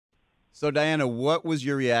So, Dianna, what was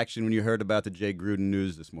your reaction when you heard about the Jay Gruden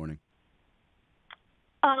news this morning?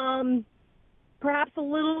 Perhaps a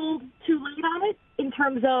little too late on it in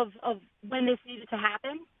terms of when this needed to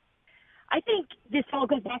happen. I think this all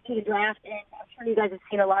goes back to the draft, and I'm sure you guys have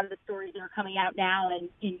seen a lot of the stories that are coming out now, and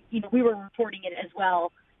we were reporting it as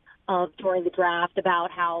well during the draft about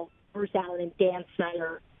how Bruce Allen and Dan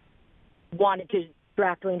Snyder wanted to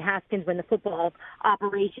draft Dwayne Haskins when the football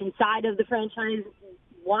operation side of the franchise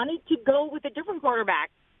wanted to go with a different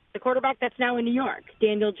quarterback, the quarterback that's now in New York,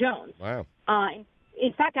 Daniel Jones. Wow.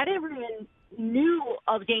 In fact, I never even knew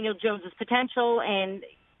of Daniel Jones' potential and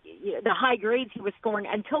the high grades he was scoring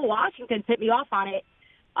until Washington tipped me off on it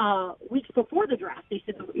weeks before the draft. They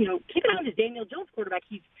said, keep an eye on this Daniel Jones quarterback.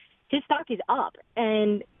 His stock is up,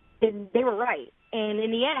 and they were right. And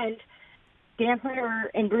in the end, Dan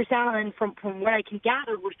Snyder and Bruce Allen, from what I can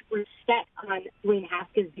gather, were set on Dwayne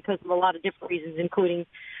Haskins because of a lot of different reasons, including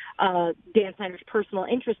Dan Snyder's personal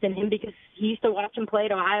interest in him because he used to watch him play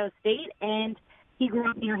at Ohio State, and he grew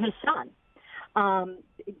up near his son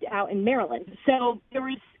out in Maryland. So there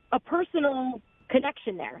was a personal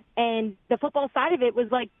connection there. And the football side of it was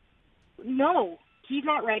like, no, he's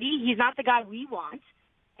not ready. He's not the guy we want.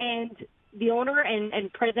 And the owner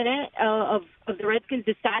and president of the Redskins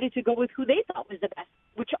decided to go with who they thought was the best,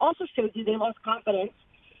 which also shows you they lost confidence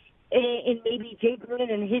in maybe Jay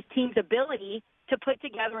Gruden and his team's ability to put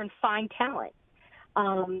together and find talent.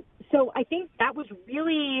 So I think that was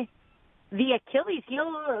really the Achilles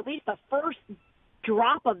heel, or at least the first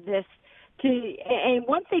drop of this. And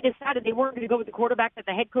once they decided they weren't going to go with the quarterback that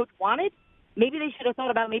the head coach wanted, maybe they should have thought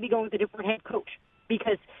about maybe going with a different head coach,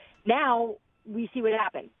 because now we see what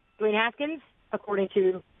happened. Dwayne Haskins, according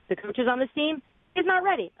to the coaches on this team, is not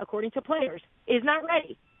ready. According to players, is not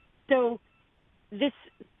ready. So this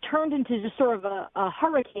turned into just sort of a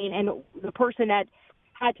hurricane, and the person that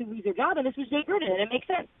had to lose their job, and this was Jay Gruden, and it makes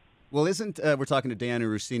sense. Well, we're talking to Dianna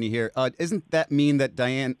Russini here. Isn't that mean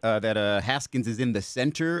that Haskins is in the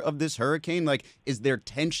center of this hurricane? Like, is there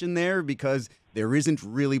tension there because there isn't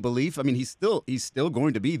really belief? I mean, he's still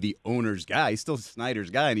going to be the owner's guy. He's still Snyder's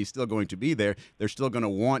guy, and he's still going to be there. They're still going to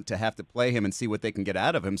want to have to play him and see what they can get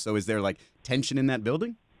out of him. So is there, like, tension in that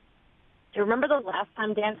building? Do you remember the last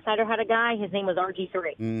time Dan Snyder had a guy? His name was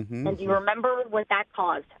RG3. Mm-hmm. And do you remember what that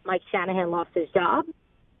caused? Mike Shanahan lost his job.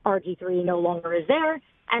 RG3 no longer is there.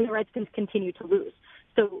 And the Redskins continue to lose.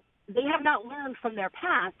 So they have not learned from their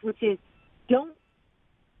past, which is don't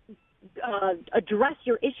address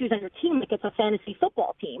your issues on your team like it's a fantasy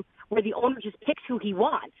football team where the owner just picks who he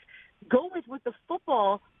wants. Go with what the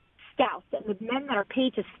football scouts and the men that are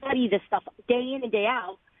paid to study this stuff day in and day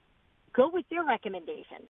out, go with their recommendations.